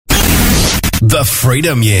The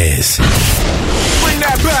Freedom Years. Bring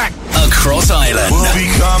that back. Across Ireland. We'll be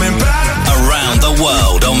coming back. Around the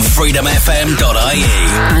world on freedomfm.ie.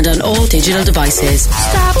 And on all digital devices.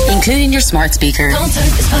 Stop. Including your smart speaker. Don't turn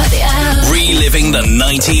this party out. Reliving the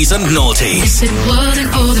 90s and noughties. If it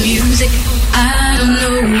wasn't for the music, I don't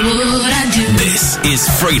know what I'd do. This is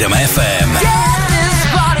Freedom FM. Get this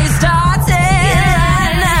party started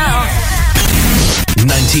right now.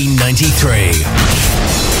 1993.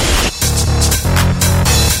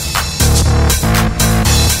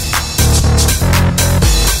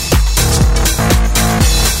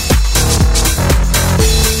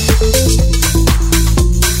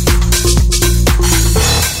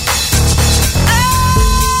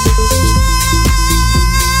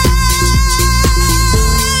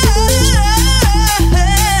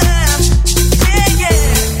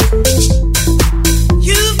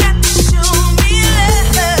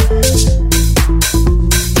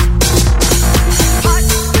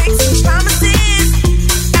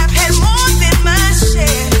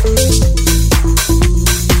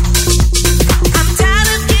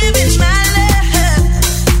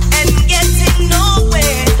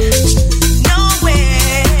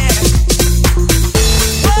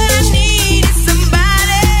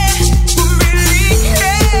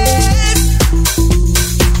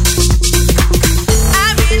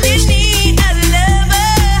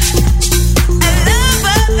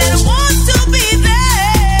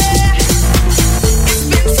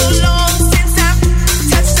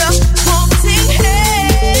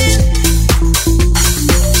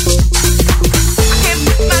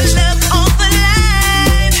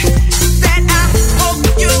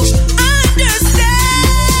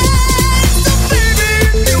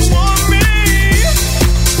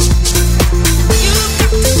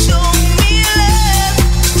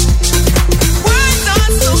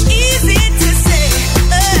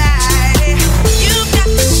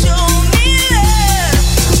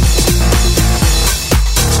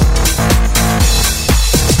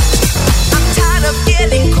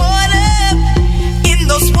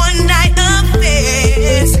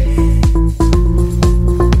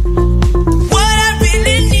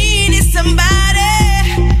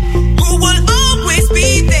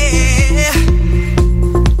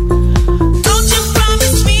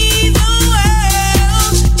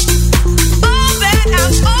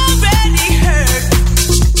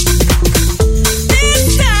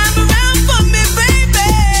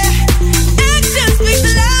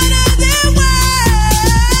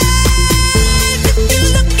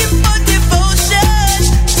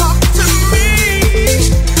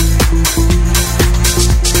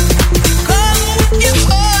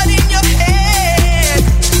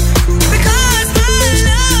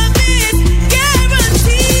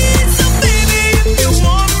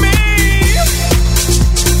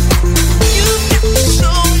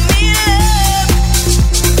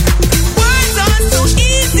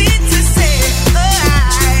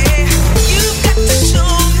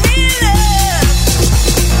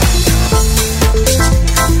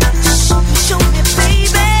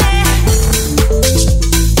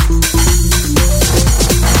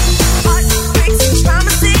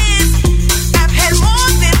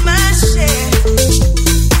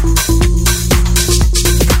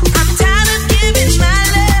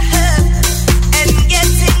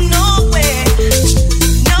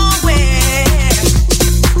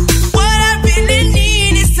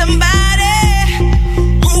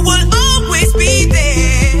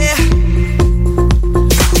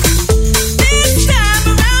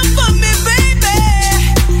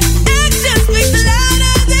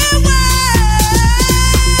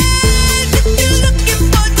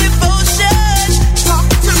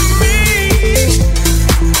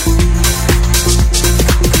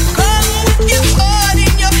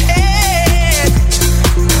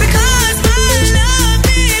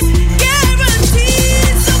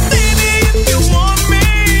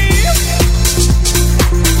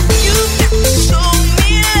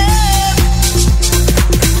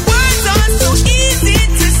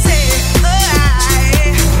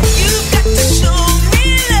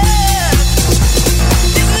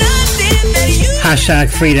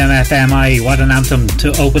 Freedom FMI. What an anthem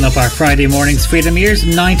to open up our Friday mornings. Freedom Years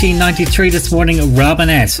 1993 this morning.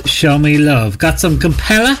 Robin S. Show Me Love. Got some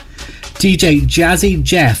Compella, DJ Jazzy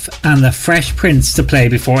Jeff and the Fresh Prince to play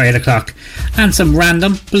before 8 o'clock. And some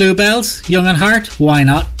random Bluebells, Young and Heart. Why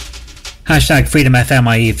not? Hashtag Freedom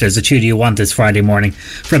FMI if there's a tune you want this Friday morning.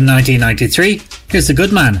 From 1993, here's the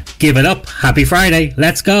good man. Give it up. Happy Friday.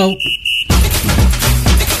 Let's go.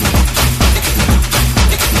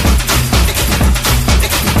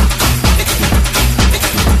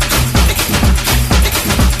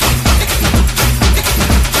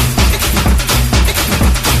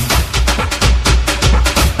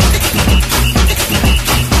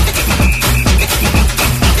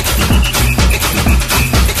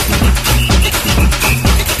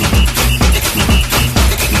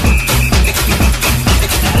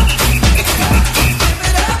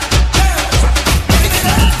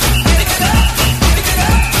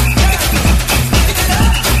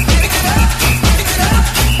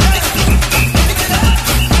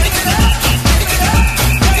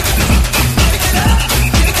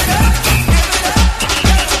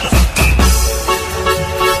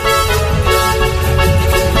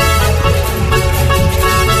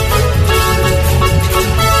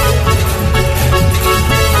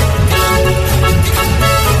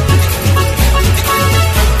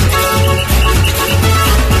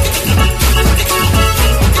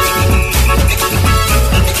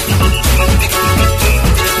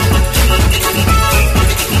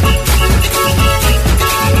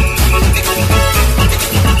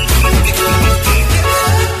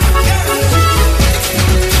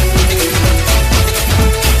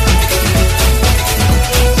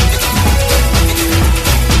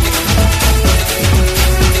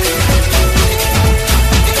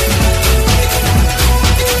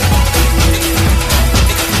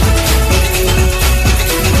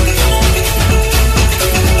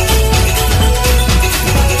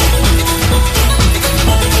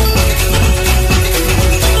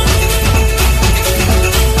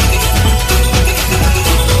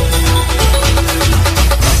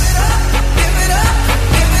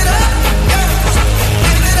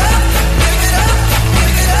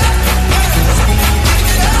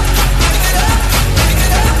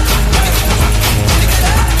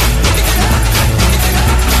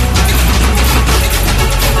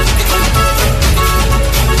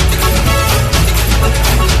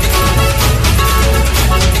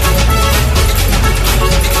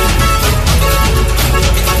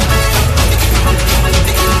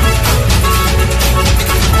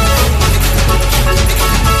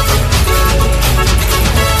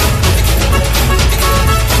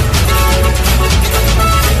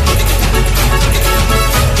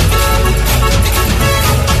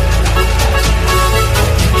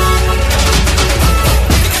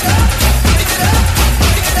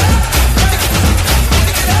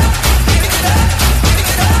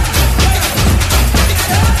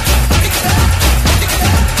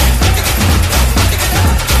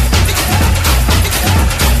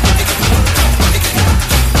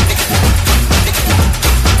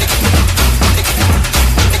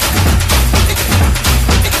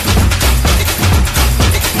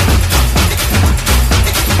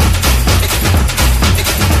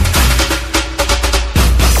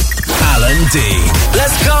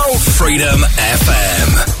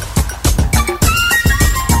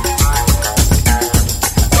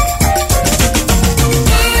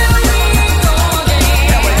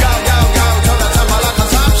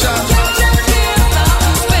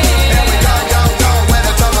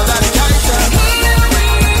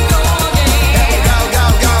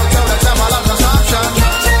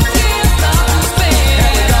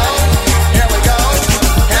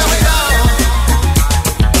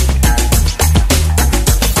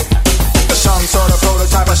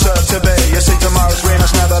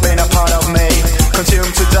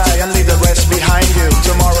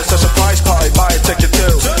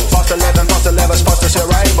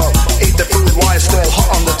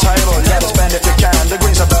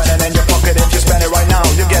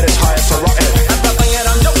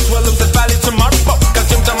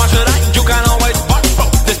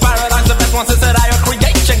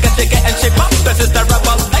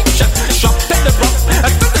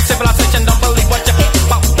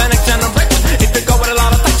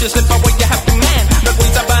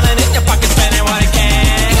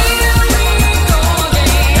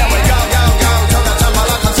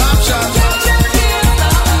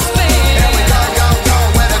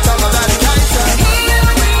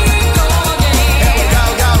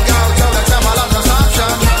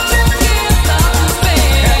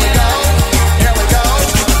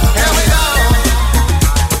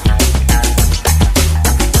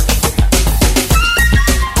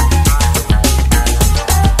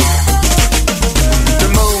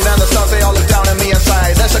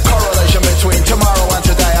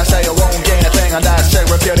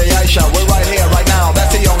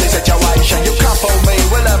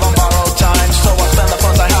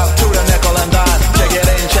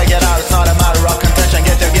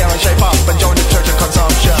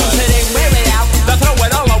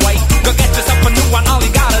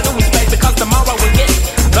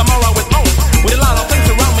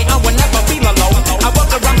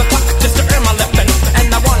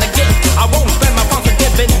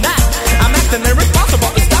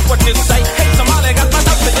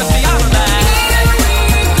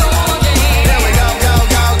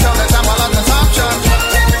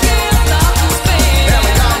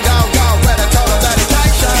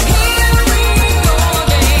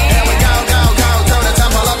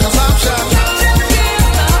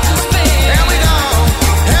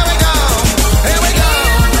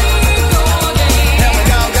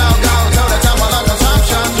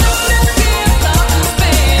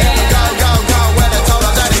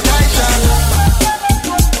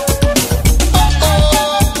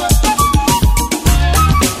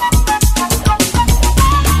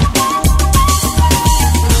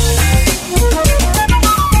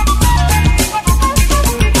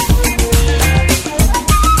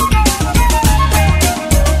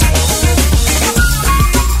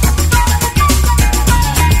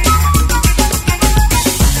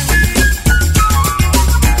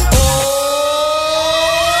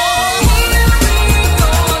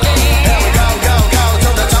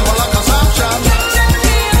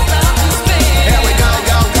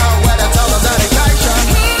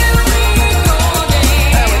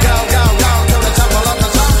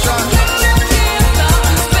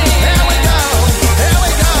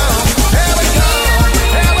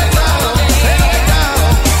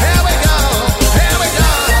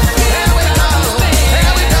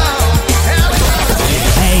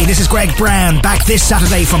 Greg Brown back this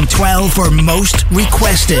Saturday from 12 for Most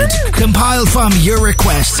Requested. Compiled from your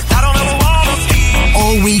requests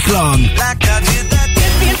all week long. Play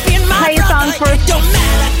a song for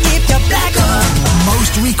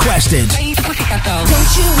Most Requested.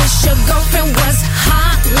 Don't you wish your girlfriend was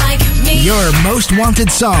hot like me? Your most wanted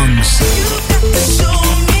songs.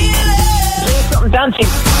 something dancing.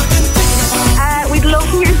 We'd love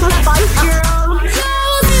to hear some Spice Girls.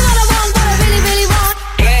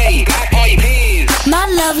 Play IPs. My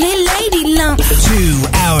lovely lady lump. 2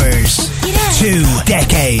 hours. 2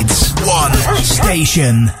 decades. 1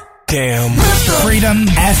 station. Damn. Freedom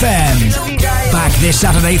FM. Back this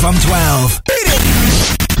Saturday from 12.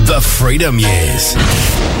 The Freedom Years.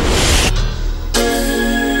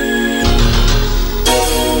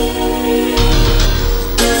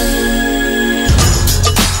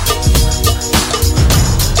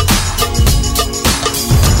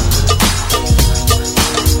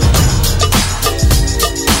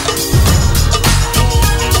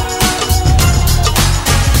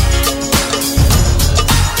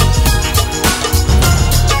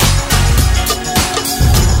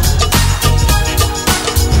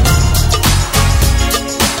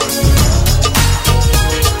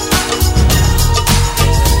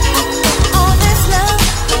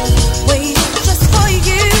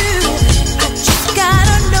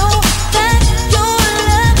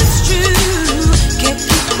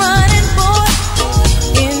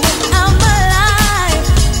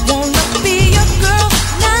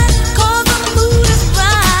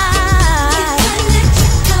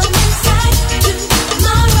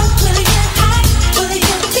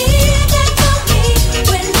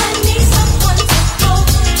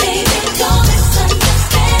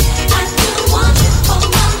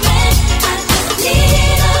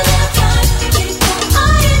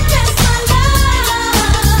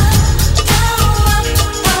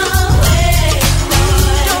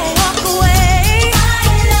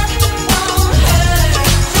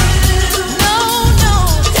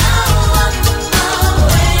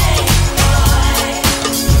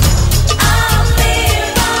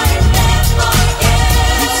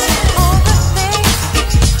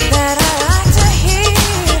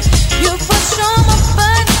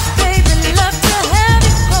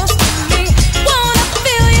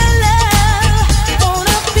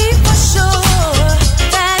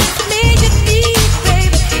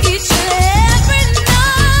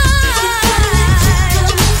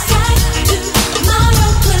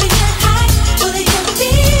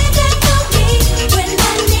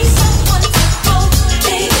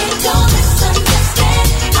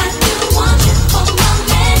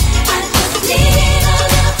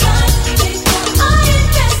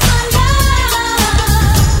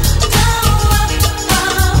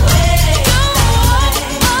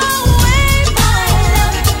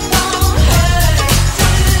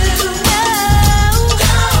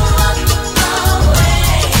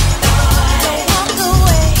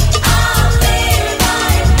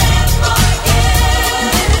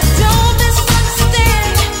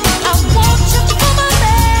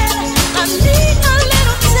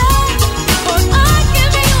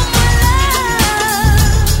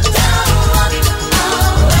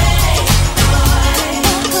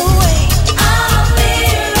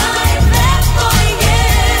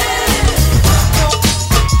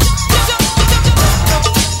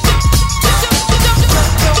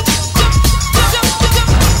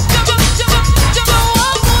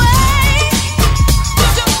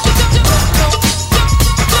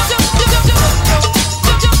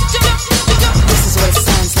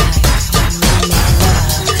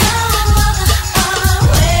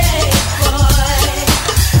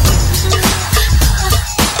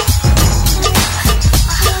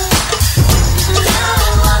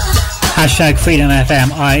 Hashtag Freedom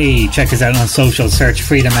FM IE. Check us out on social. Search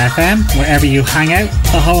Freedom FM wherever you hang out.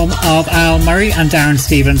 The home of Al Murray and Darren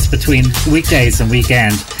Stevens between weekdays and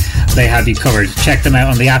weekend. They have you covered. Check them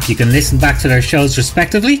out on the app. You can listen back to their shows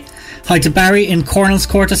respectively. Hi to Barry in Cornell's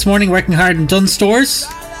Court this morning, working hard in Dunn Stores.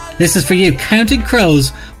 This is for you. Counting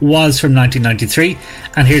Crows was from 1993.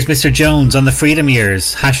 And here's Mr. Jones on the Freedom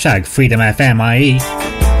Years. Hashtag Freedom FM IE.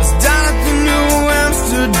 Down at the New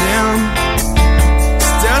Amsterdam,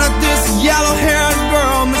 staring at this yellow-haired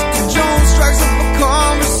girl. Mr. Jones strikes up a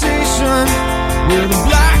conversation with a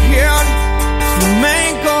black-haired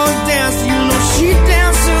flamenco dancer. You know she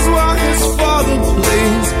dances while his father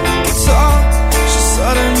plays guitar. She's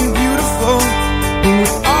sudden and beautiful, and we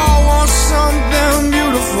all want something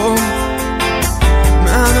beautiful.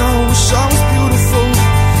 Man, I wish I was beautiful.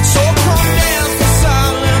 So come dance in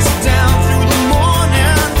silence down through the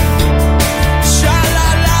morning. Sha la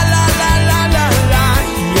la la la la la la,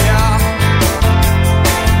 yeah.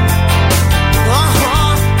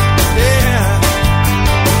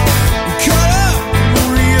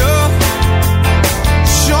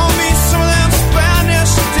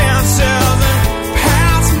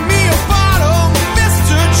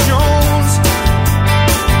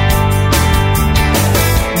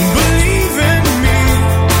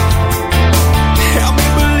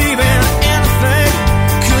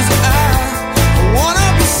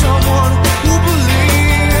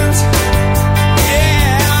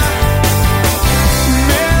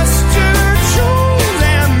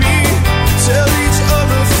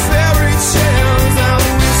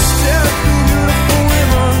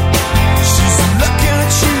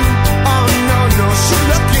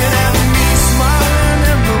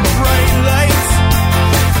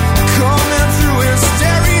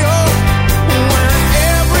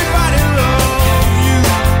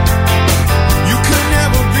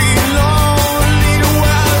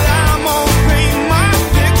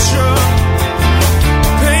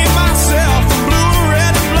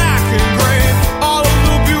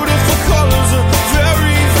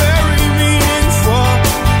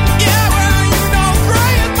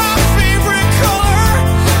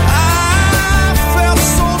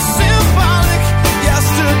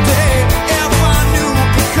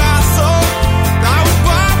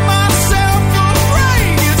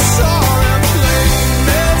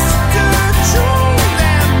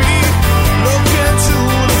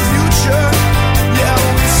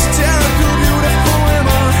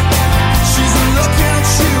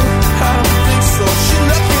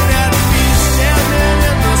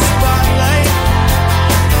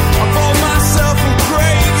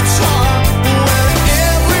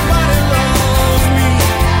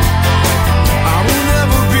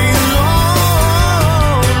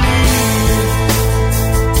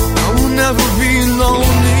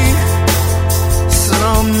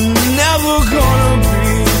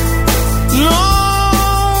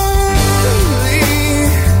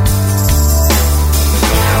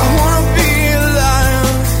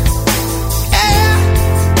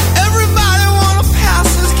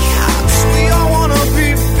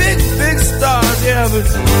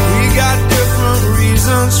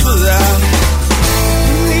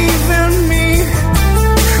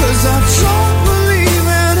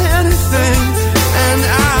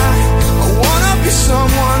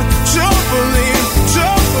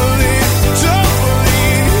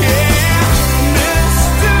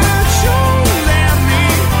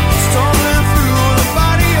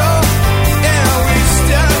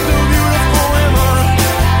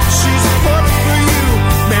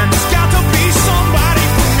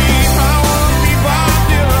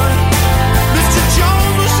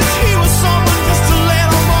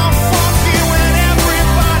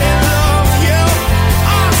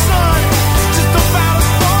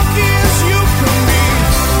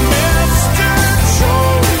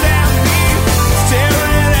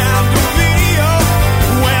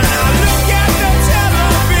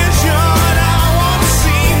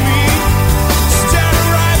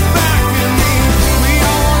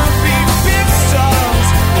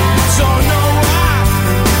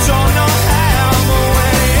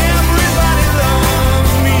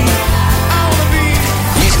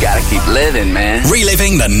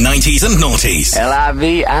 Reliving the 90s and noughties.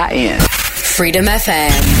 LIVIN. Freedom FM.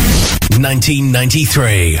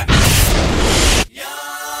 1993.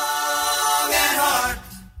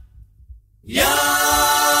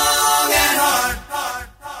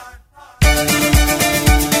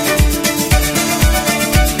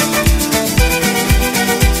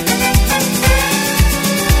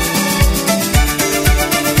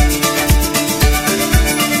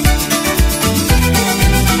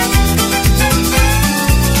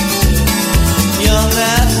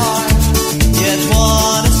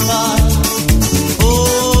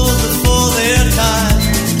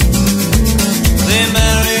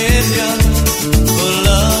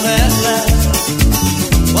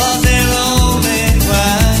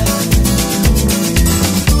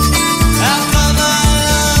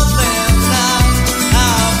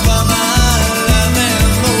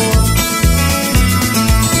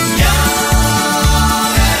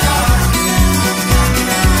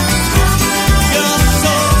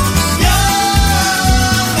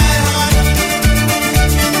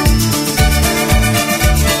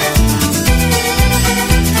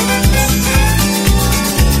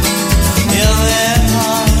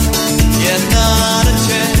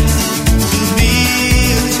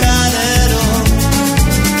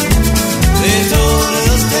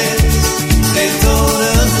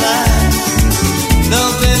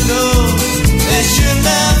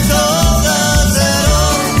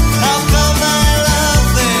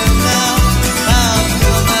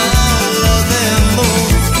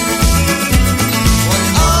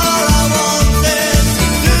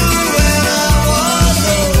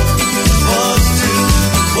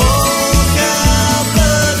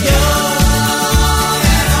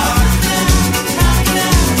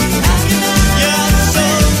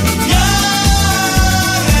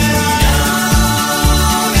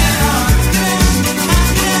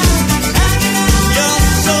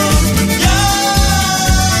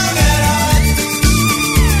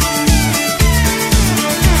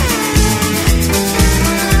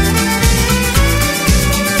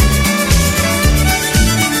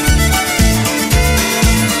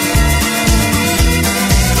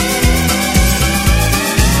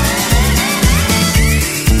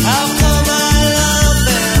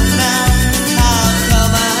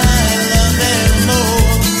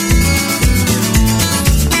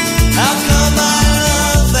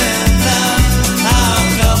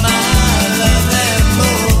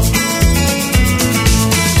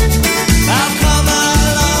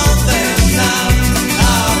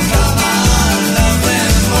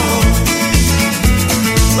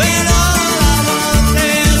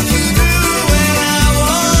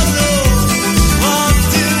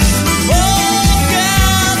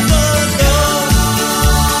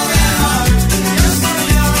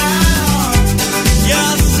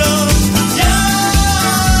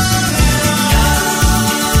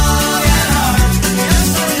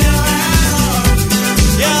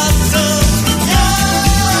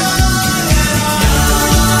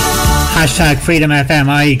 Hashtag Freedom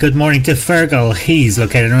FM. Good morning to Fergal. He's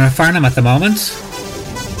located in Farnham at the moment,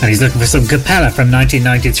 and he's looking for some Capella from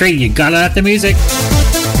 1993. You gotta let the music.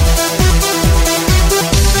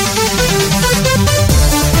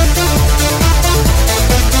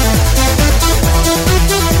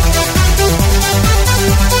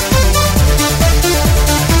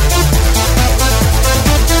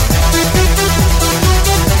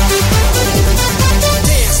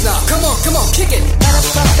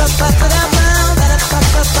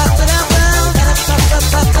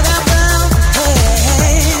 Hey, hey.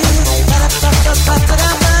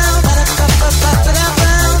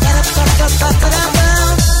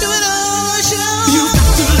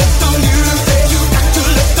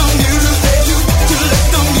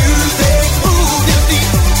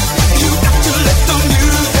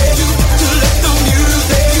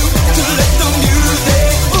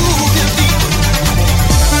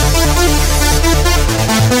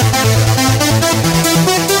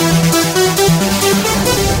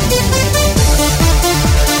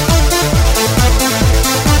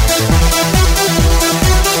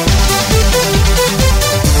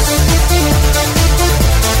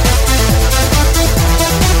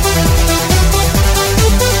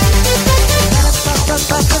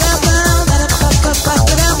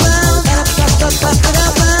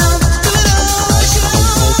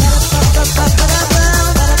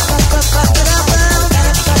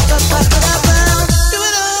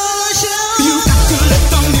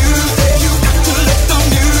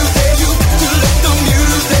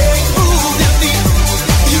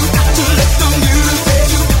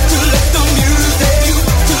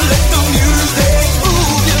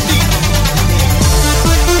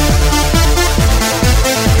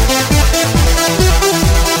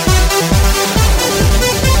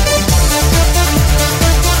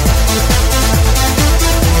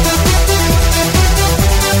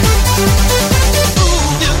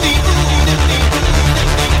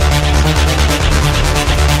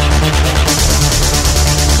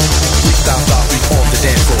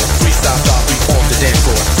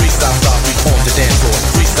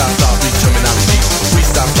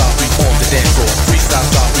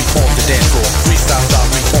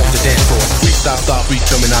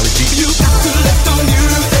 terminology. You got to let the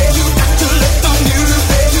music, you got to let the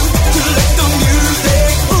music, you got to let the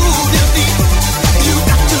music move your feet. You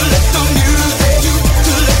got to let the music, you got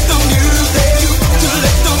to let the music, you got to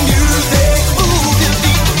let the music move your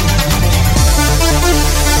feet.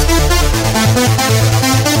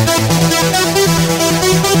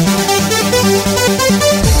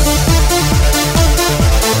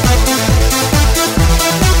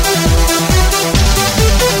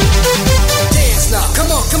 Dance now,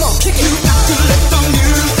 come on, kick it. You got to let the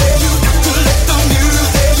music, you got to let the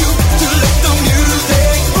music, you got to let the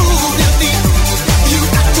music move your feet. You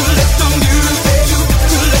got to let the music, you got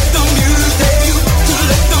to let the music, you got to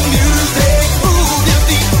let the music move your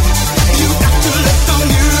feet. You got to let the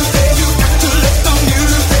music, you got to let the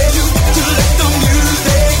music, you got to let the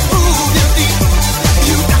music move your feet.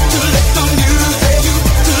 You got to let the music, you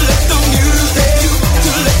got to let the music, you got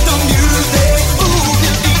to let the music move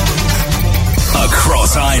your feet.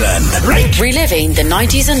 Across Ireland. Reliving the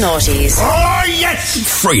 90s and noughties. Oh, yes!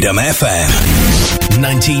 Freedom FM.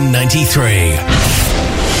 1993.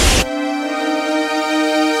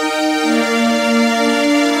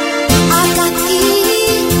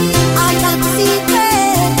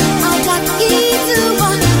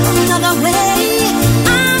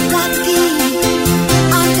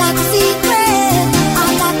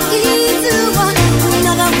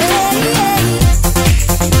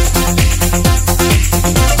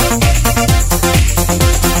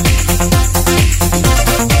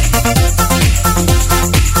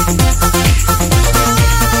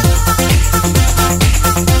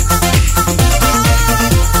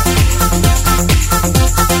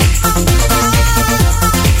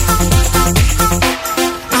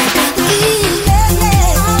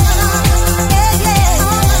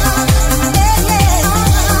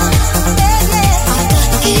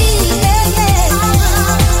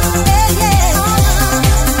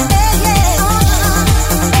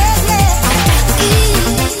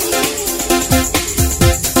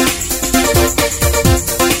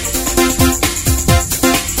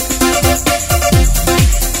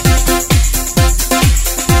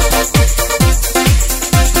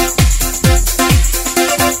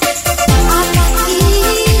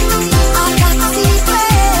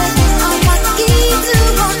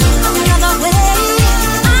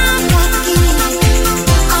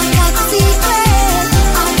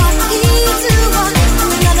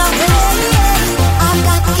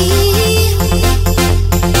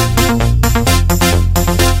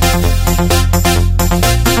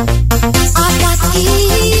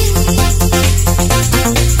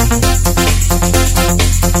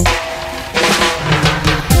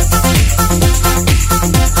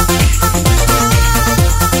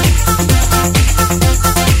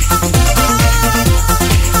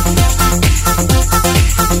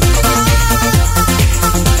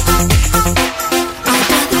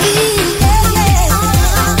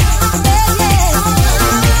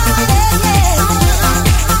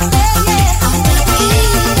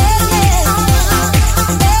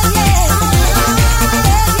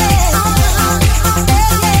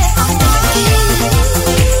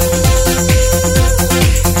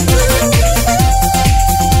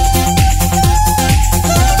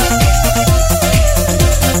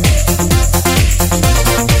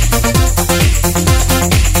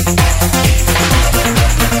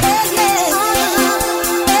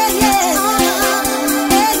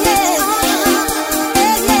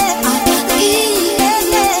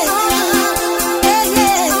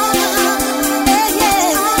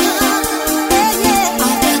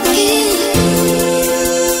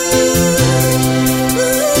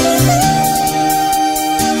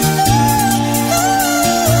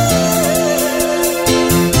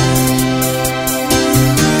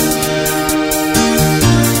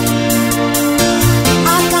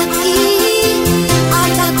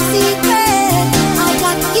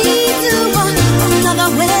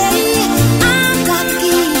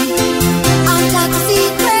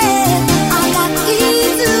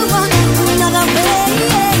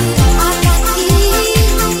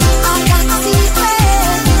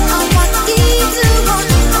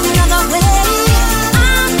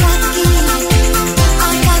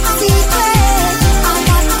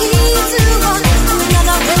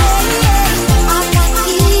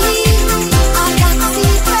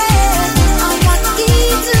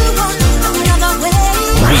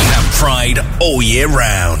 all year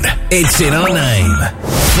round. It's in our name.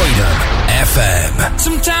 Freedom FM.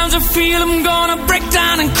 Sometimes I feel I'm gonna break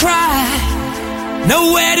down and cry.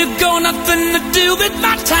 Nowhere to go, nothing to do with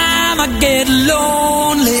my time. I get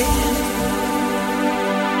lonely,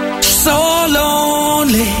 so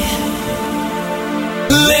lonely,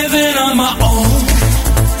 living on my own.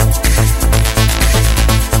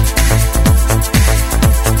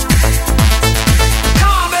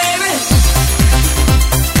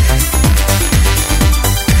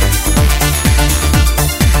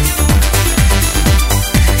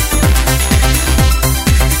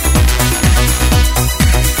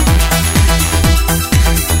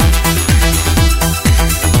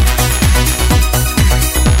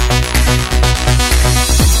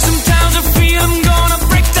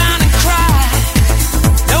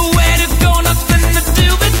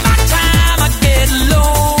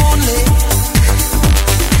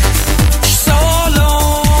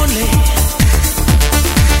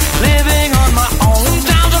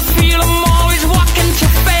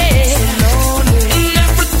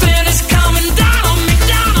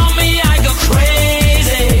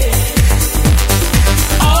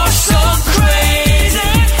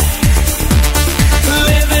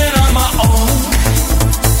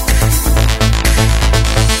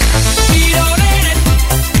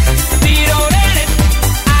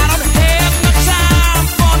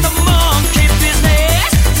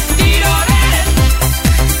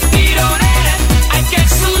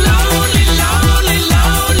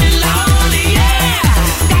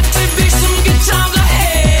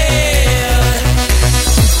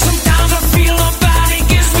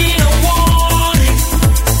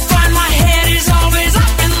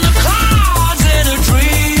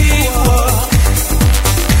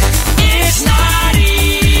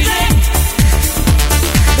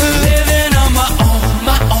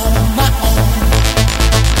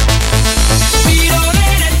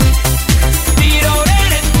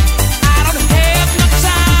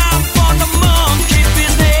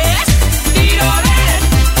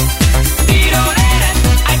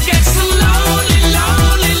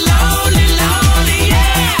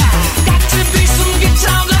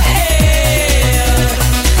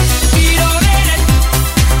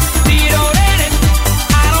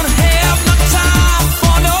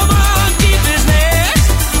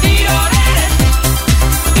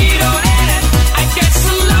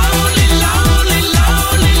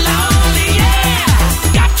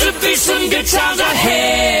 good times ahead.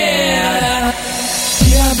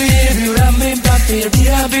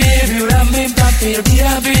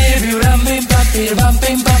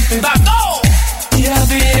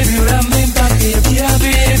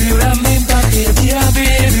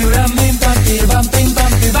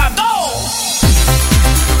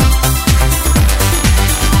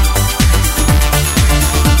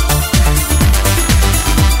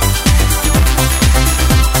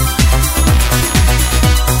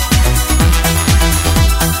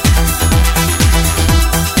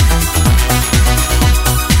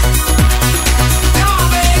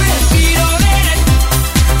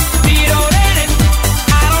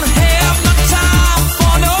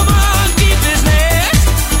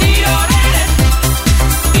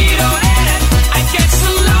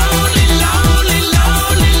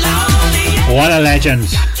 What a legend.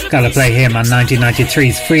 Gotta play him on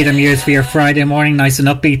 1993's Freedom Years for your Friday morning. Nice and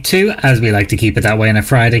upbeat too, as we like to keep it that way on a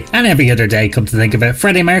Friday and every other day, come to think of it.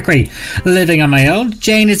 Freddie Mercury, Living on My Own.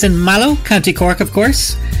 Jane is in Mallow, County Cork, of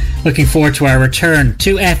course. Looking forward to our return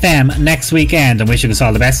to FM next weekend and wishing us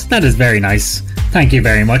all the best. That is very nice. Thank you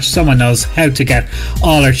very much. Someone knows how to get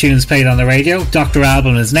all our tunes played on the radio. Dr.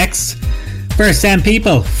 Album is next. First M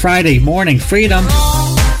People, Friday morning freedom.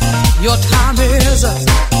 Your time is up.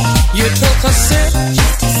 You took a sip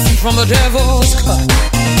from the devil's cup.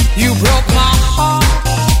 You broke my heart.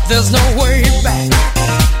 There's no way back.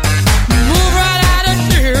 Move right out of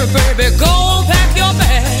here, baby. Go pack your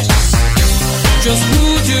bags. Just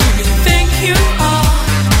who do you think you are?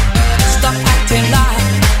 Stop acting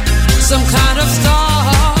like some kind of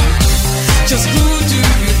star. Just who do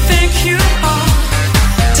you think you are?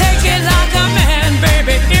 Take it like a man,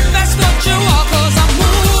 baby, if that's what you are. 'Cause I'm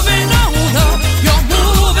moving on up. You're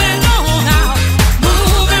moving on out.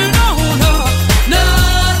 Moving on up.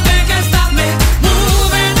 Nothing can stop me.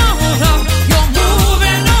 Moving on up. You're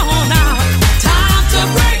moving on out. Time to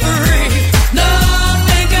break free.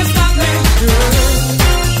 Nothing can stop me.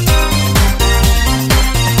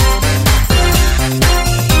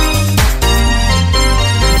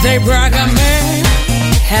 They brag a man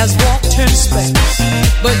has walked in space,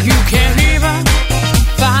 but you can't even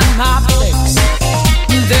find my place.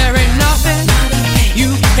 There ain't nothing you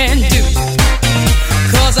can do,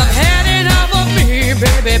 'cause I've had enough of me,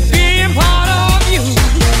 baby, being part of you.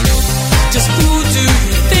 Just who do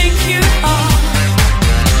you think you are?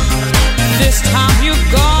 This time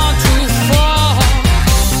you've gone too far.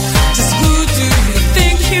 Just who do you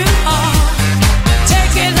think you are?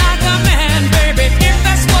 Take it like a man, baby, if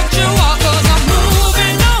that's what you are. 'Cause I'm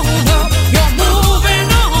moving on up. You're moving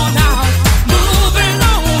on out. Moving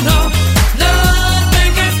on up.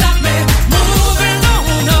 Nothing can stop me. Moving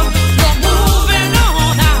on up. You're moving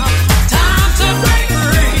on out. Time to break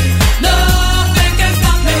free. Nothing can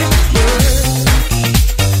stop me.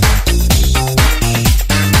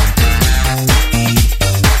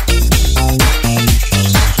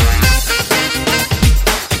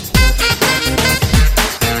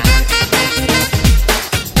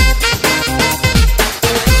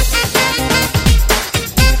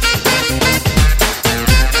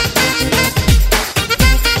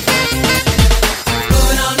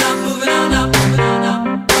 Moving on up, moving on up, moving on up.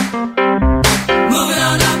 Moving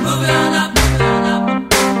on up, moving on up, moving on up.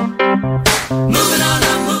 Moving on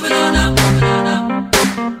up, moving on up, moving on up.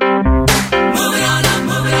 Moving on up,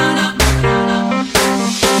 moving on up, moving on up.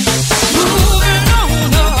 Moving on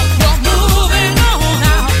up, you're moving on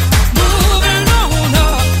out. Moving on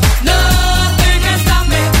up, nothing can stop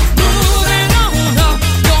me. Moving on up,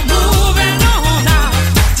 you're moving on out.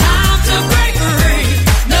 Time to break free.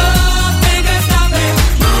 Nothing can stop me.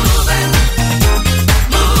 Moving,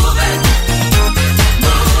 moving,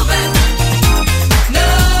 moving.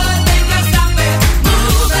 Nothing can stop me.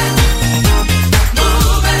 Moving,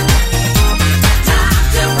 moving. Time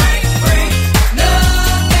to break free.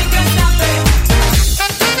 Nothing can stop me.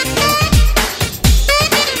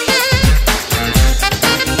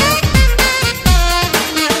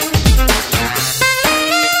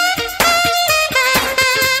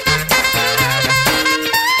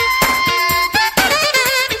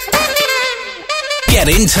 Get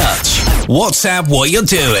in touch. WhatsApp what you're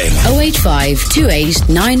doing. 085 28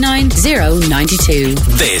 990 92.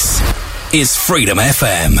 This is Freedom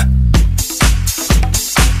FM.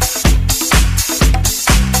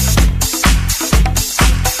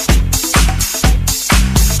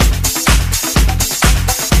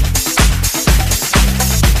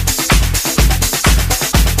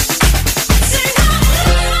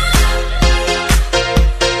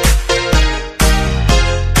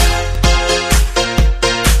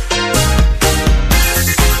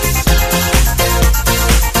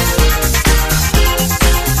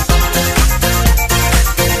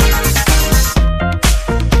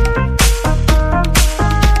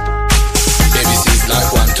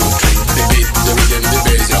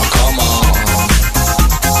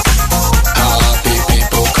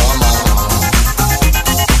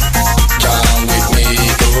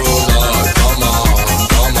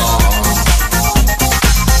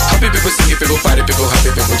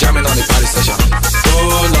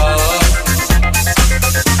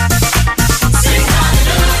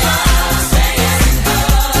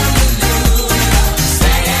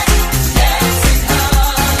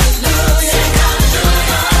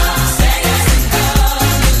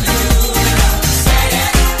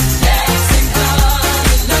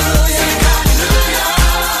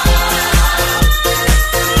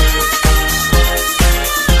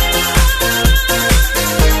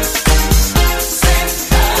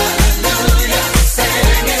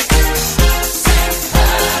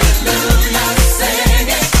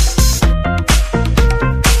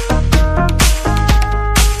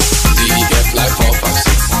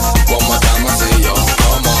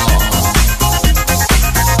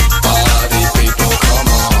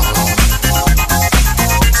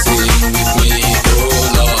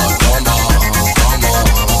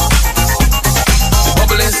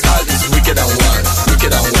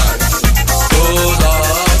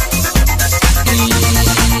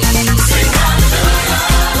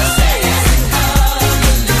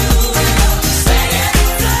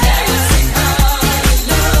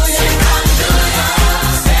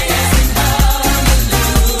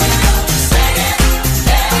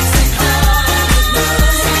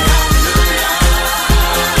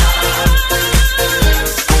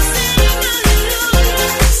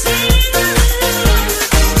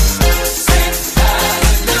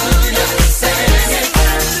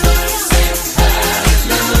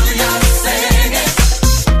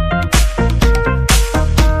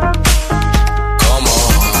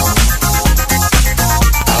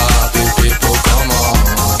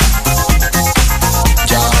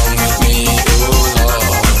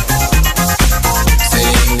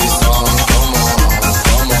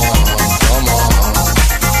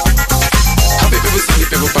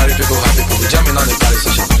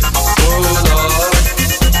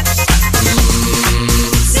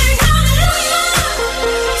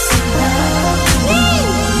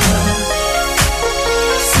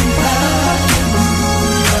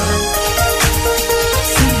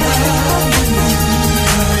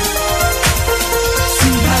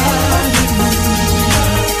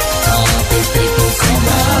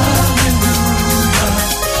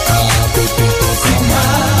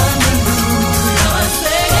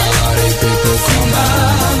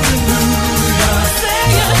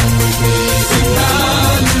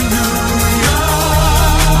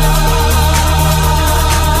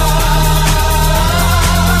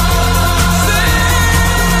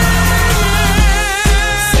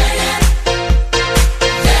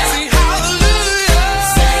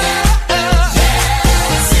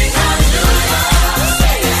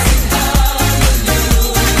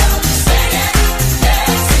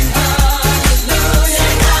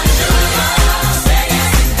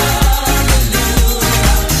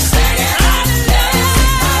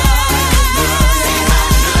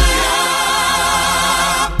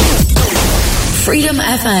 Freedom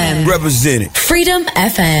FM. Represented. Freedom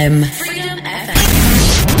FM.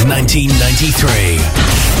 1993.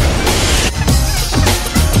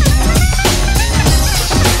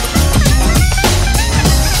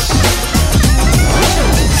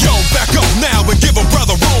 Give a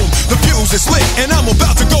brother room, the fuse is lit and I'm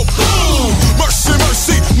about to go boom. Mercy,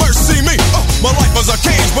 mercy, mercy me. My life was a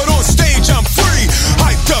cage, but on stage I'm free.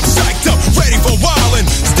 Hyped up, psyched up, ready for wildin'.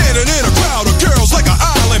 Standing in a crowd of girls like an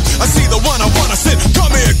island. I see the one I wanna sit,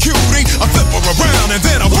 come here cutie. I flip her around and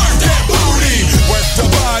then I work that booty. Work the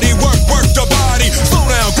body, work the body. Slow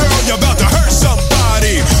down girl, you're about to hurt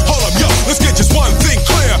somebody. Hold up, yo, let's get just one thing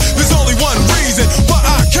clear. There's only one reason why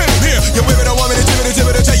I came here. You with me, don't want me to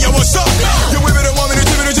tell you what's up. You with me, don't want me to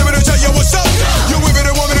tell you what's up. You with me,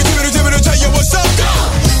 don't want me to tell you what's up.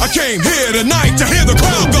 I came here tonight to hear the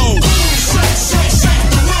crowd go. Boom, shake, shake, shake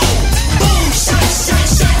the room. Boom, shake, shake,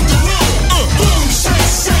 shake the room. Boom, shake,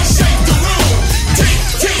 shake, shake the room. Tick,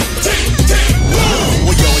 tick, tick, tick, boom.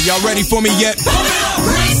 Well, yo, are y'all ready for me yet?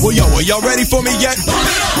 Well, yo, are y'all ready for me yet?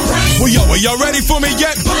 Well, yo, are y'all ready for me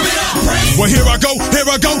yet? Well, here I go, here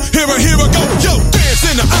I go, here I go. Yo, dance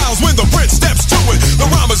in the aisles when the prince steps to it. The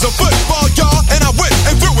rhyme is a football, y'all, and I went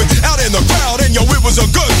and threw it out in the crowd, and yo, it was a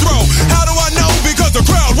good throw. How do I know? Because the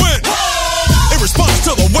crowd went. In response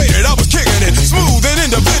to the way that I was kicking it, smooth and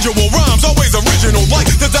individual rhymes, always original, like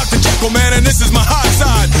the Dr. Jekyll man, and this is my high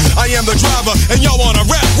side. I am the driver, and y'all on a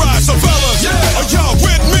rap ride, so fellas, are y'all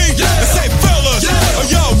with me? And say fellas, are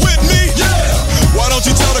y'all with me? Why don't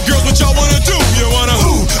you tell the girls what y'all wanna do? You wanna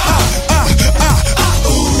ooh,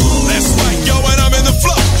 ooh. That's right, yo, and I'm in the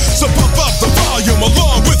flow. So pump up the volume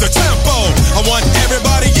along with the tempo. I want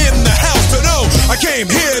everybody in the house to know I came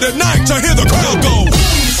here tonight to hear the crowd go. Boom,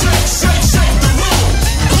 shake, shake, shake the room.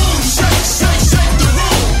 Boom, shake, shake, shake the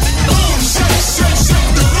room. Boom, shake, shake,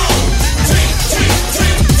 shake the room. Tick, tick,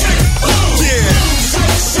 tick, tick, boom. Yeah. Boom,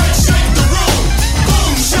 shake, shake, shake the room.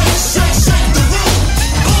 Boom, shake, shake, shake the room.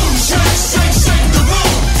 Boom, shake, shake, shake the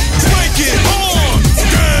room. Take it on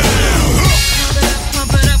down.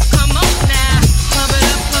 Pump it up, come on now. Pump it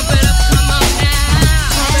up, come on now.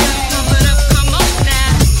 Pump it up, come on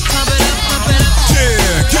now. Pump it up.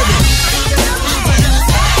 Yeah, give me.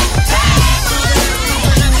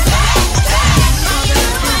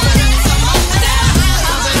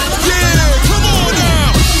 Yeah, come on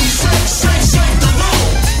now. Boom, shake, shake, shake the room.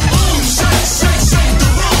 Boom, shake, shake, shake the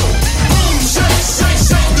room. Boom, shake, shake,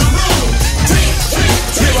 shake the room. Tick, tick,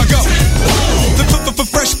 tick. Here I go. The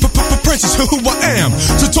fresh prince is who I am.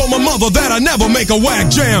 So told my mother that I never make a whack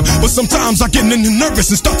jam. But sometimes I get nervous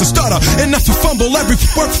and start to stutter, and I fumble every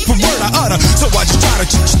word I utter. So I just try to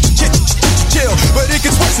chill, but it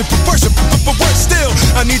gets worse and worse still.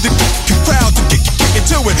 I need the crowd to get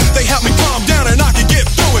into it. They help me calm down and I can get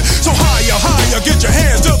through it. So higher, higher, get your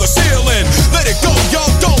hands to the ceiling. Let it go, y'all,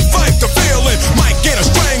 don't fight the feeling. Might get a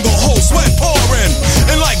stranglehold, sweat pouring.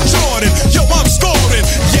 And like Jordan, yo, I'm scoring.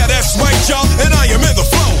 Yeah, that's right, y'all, and I am in the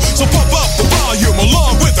flow. So pump up the volume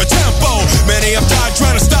along with the tempo. Many have died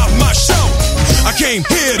trying to stop my show. I came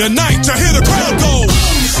here tonight to hear the crowd go.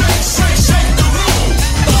 Boom, shake, shake, shake the room.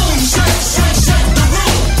 Boom, shake, shake, shake the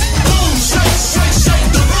room. Boom, shake, shake, shake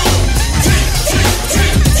the room. Tick, tick,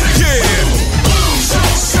 tick, tick. Yeah. Boom,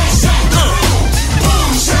 shake, shake, shake the room.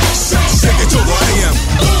 Boom, shake, shake, shake. Take it to where I am.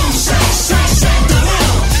 Boom, shake, shake, shake the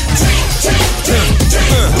room. Tick, tick, tick, tick.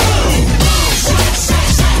 Boom, shake,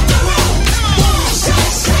 shake, shake the room. Boom,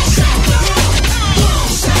 shake, shake, shake the room. Boom,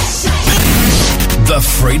 shake, shake. The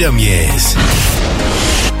Freedom Years.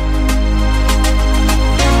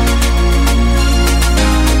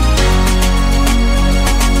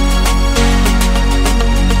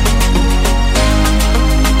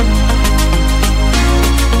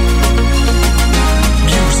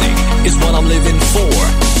 Music is what I'm living for.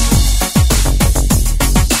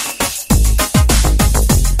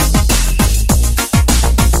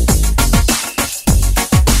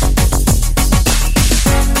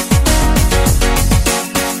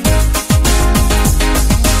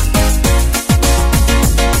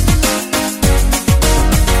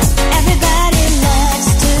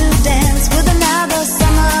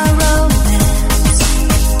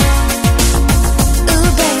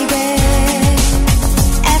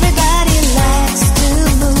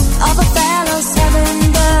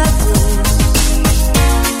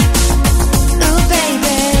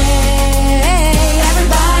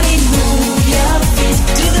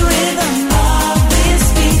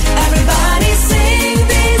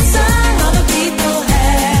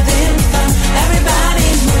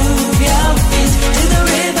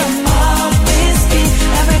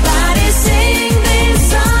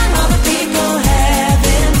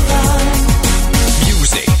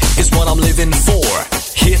 I'm living for.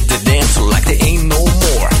 Hit the dance floor like there ain't no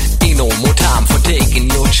more. Ain't no more time for taking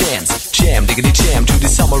your chance. Jam, diggity jam to the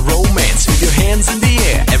summer romance. With your hands in the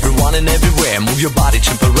air, everyone and everywhere. Move your body,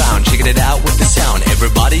 jump around, checking it out with the sound.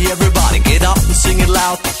 Everybody, everybody, get up and sing it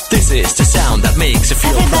loud. This is the sound that makes you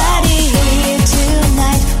feel proud. Everybody here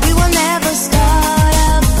tonight, we will never start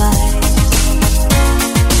a fight.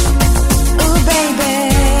 Ooh, baby,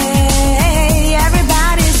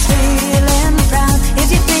 everybody's feeling proud.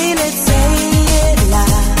 If you feel it, say it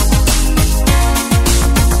loud.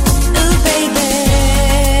 Ooh, baby,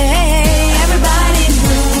 everybody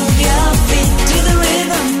move your feet to the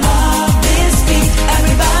rhythm of this beat.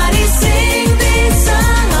 Everybody sing this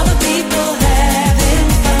song, all the people having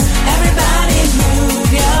fun. Everybody move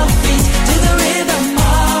your feet to the rhythm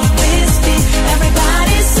of this beat.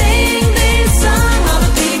 Everybody sing this song, all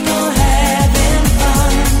the people having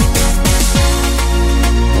fun.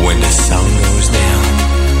 When the sun goes down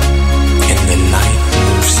and the night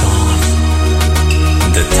moves on,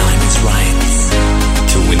 the time is right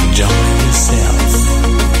to enjoy yourself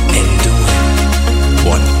and doing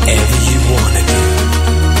whatever you wanna do.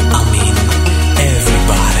 I mean,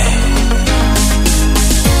 everybody.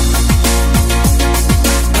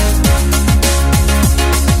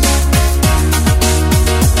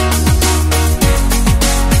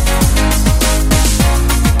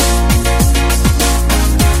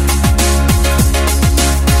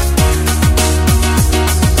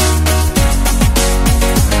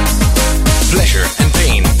 Pleasure and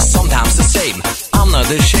pain, sometimes the same. I'm not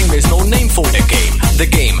ashamed, there's no name for the game. The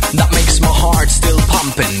game that makes my heart still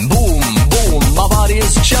pumping. Boom, boom, my body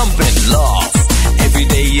is jumping. Love, every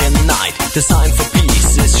day and night. The sign for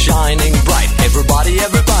peace is shining bright. Everybody,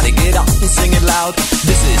 everybody, get up and sing it loud.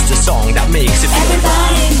 This is the song that makes you feel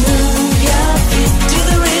Everybody move your feet to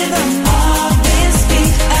the rhythm of this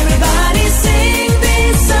beat. Everybody sing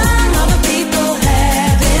this song, all the people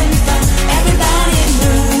having fun. Everybody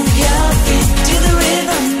move your feet to the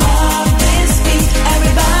rhythm of this beat.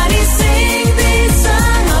 Everybody sing this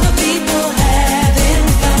song, all the people having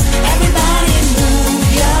fun. Everybody move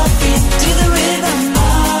your feet to the rhythm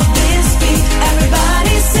of this beat.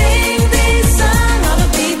 Everybody sing this song, all the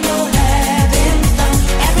people having fun.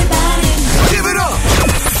 Everybody Give it up!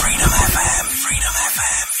 Freedom FM, Freedom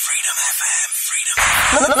FM, Freedom FM, Freedom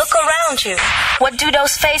FM. Look around you. What do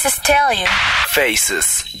those faces tell you?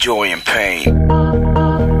 Faces, joy and pain.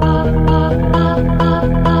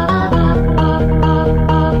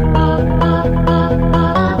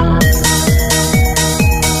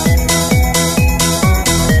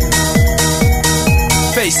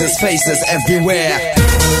 Faces, faces everywhere.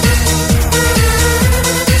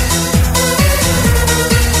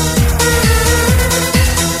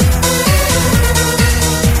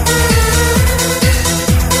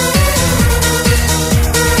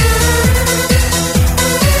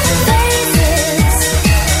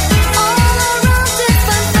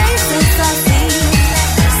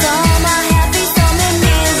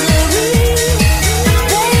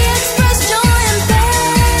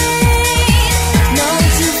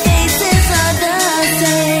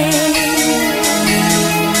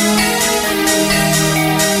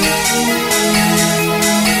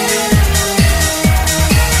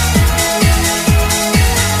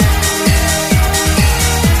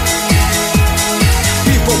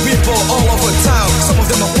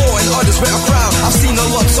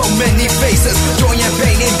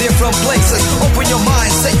 Places. Open your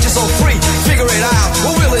mind, set yourself free. Figure it out,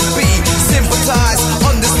 what will it be? Sympathize,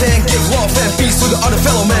 understand, give love and peace to the other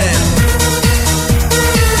fellow man.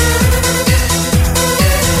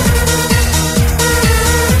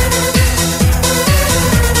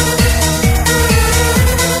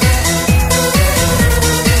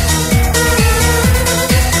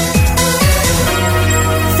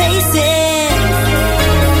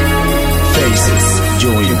 Faces,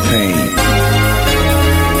 joy and pain.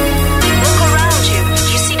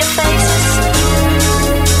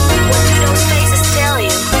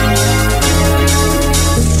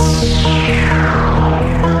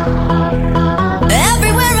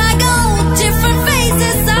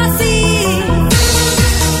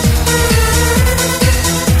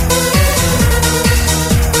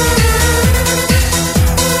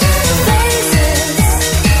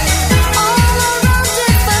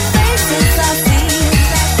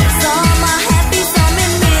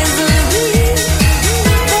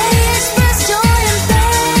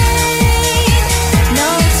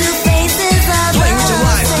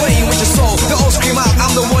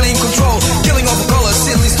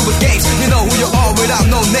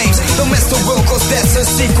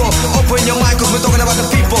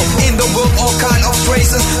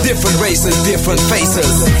 Different races, different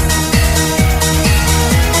faces.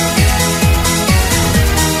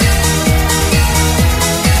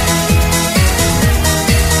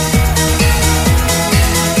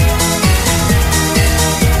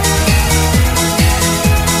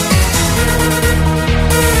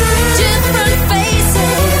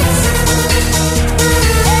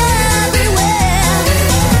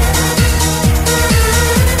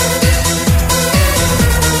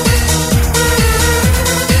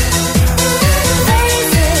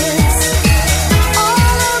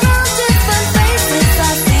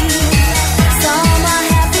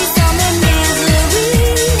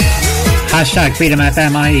 Hashtag Freedom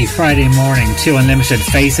FMIE Friday morning to Unlimited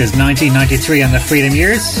Faces 1993 on the Freedom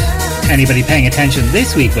Years. Anybody paying attention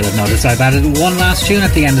this week will have noticed I've added one last tune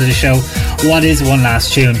at the end of the show. What is one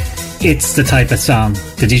last tune? It's the type of song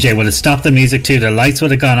the DJ would have stopped the music to, the lights would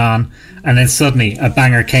have gone on, and then suddenly a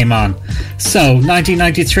banger came on. So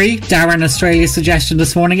 1993, Darren Australia's suggestion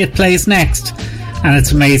this morning, it plays next. And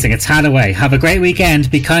it's amazing. It's Hadaway. Have a great weekend.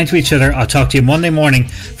 Be kind to each other. I'll talk to you Monday morning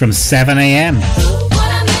from 7 a.m.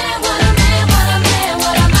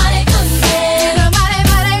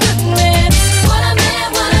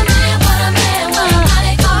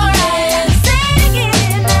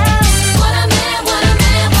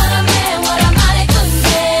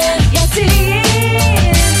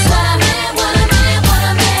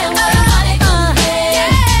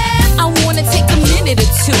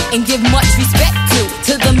 And give much respect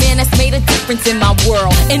to the man that's made a difference in my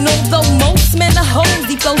world. And although most men are hoes,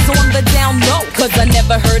 he goes on the down low, cause I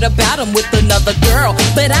never heard about him with another girl.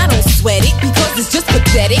 But I don't sweat it, because it's just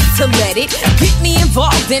pathetic to let it get me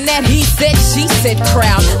involved in that he said, she said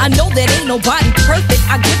crowd. I know that ain't nobody perfect.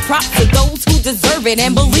 I give props to those who deserve it,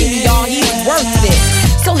 and believe me, y'all, he's worth it.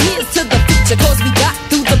 So here's to the future, cause we got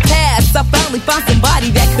through the past. I finally found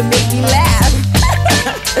somebody that could make me laugh.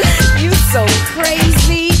 You so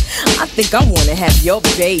crazy, I think I wanna have your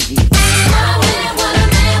baby. What a man, what a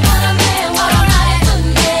man, what a man, what a mighty good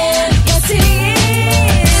man. Yes he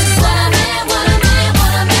is. What a man, what a man,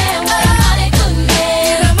 what a man, what a mighty good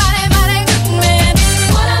man. A mighty, mighty good man.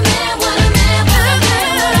 What a man, what a man, what a man,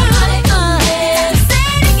 what a mighty good man. Say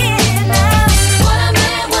it again now. What a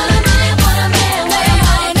man, what a man, what a man, what a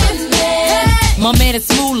mighty good man. My man is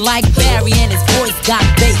smooth like Barry and his voice got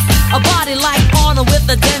bass. A body like Arnold with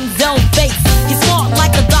a Denzel face. He's smart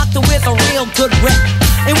like a doctor with a real good rep.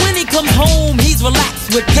 And when he comes home, he's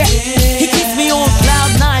relaxed with pep. He keeps me on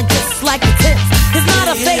cloud nine just like a tip. He's not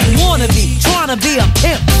a fake wannabe, trying to be a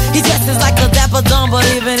pimp. He dresses like a dapper dumb, but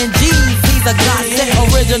even in jeans, he's a godsend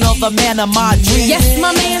original, the man of my dreams. Yes,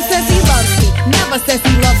 my man says he loves me. Never says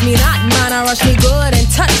he loves me not. Mine, I rush me good and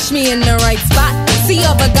touch me in the right spot. See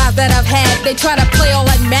other guys that I've had, they try to play all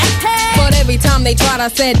like Matt. But every time they tried, I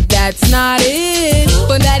said, that's not it.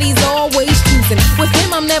 But that he's always choosing. With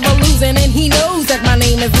him, I'm never losing. And he knows that my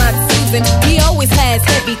name is not Susan. He always has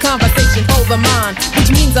heavy conversation over mine,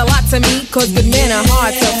 which means a lot to me, cause good men are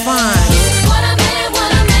hard to find. What a man,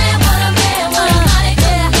 what a man, what a man, what a mighty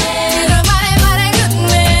good man. He's a mighty, mighty good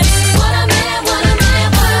man. What a man, what a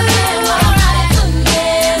man, what a man, what a mighty good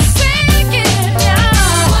man. Say it again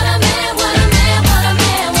now. What a man, what a man, what a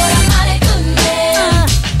man, what a mighty good man.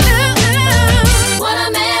 What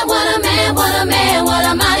a man, what a man, what a man, what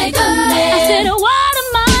a mighty good man. I said, what a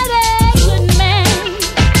mighty good man.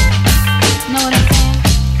 Know what I'm saying?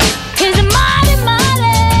 He's a mighty,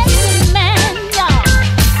 mighty good man, y'all.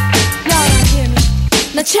 Y'all don't hear me.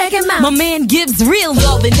 Now check him out. My man gives real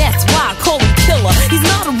love, and that's why I call him killer. He's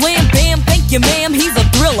not a wham bam, thank you ma'am, he's a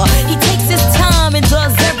thriller. He takes his time and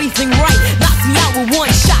does everything right. Knocks me out with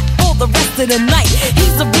one shot for the rest of the night.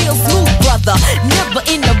 He's a real smooth brother, never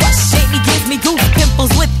in a rush. And he gives me goose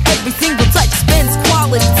pimples with every single touch. Spends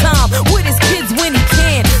quality time with his kids when he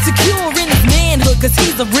can. Secure in his manhood, cause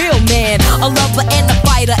he's a real man. A lover and a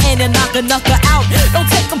fighter and a knocker out. Don't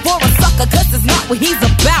take him for a sucker, cause it's not what he's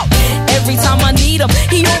about. Every time I need him,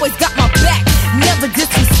 he always got my back. Never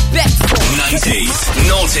disrespectful. 90s,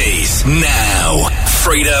 noughties, now.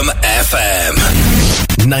 Freedom FM.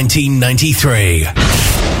 1993.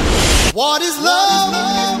 What is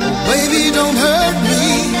love? Baby, don't hurt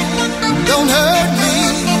me. Don't hurt me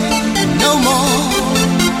no more.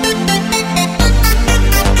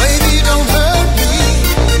 Baby, don't hurt me.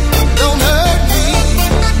 Don't hurt me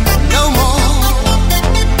no more.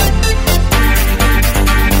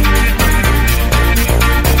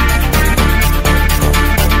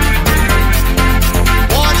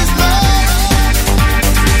 What is love?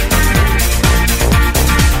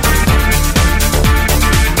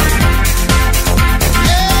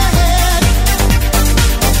 Yeah.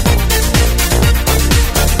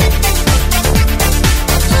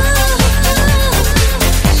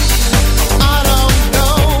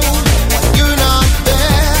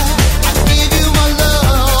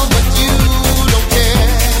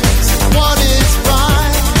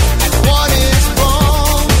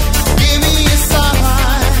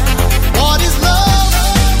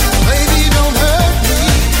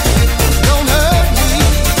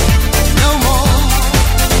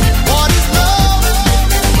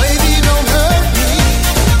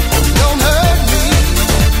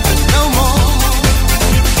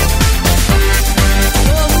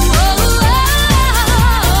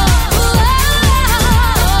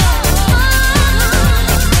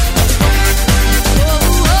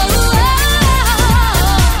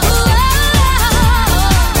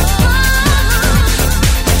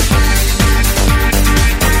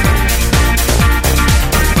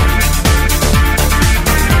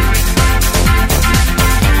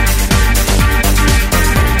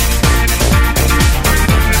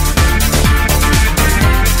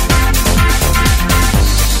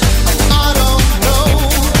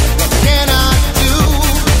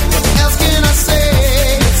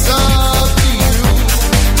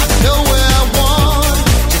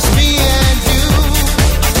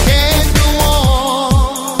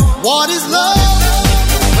 What is love?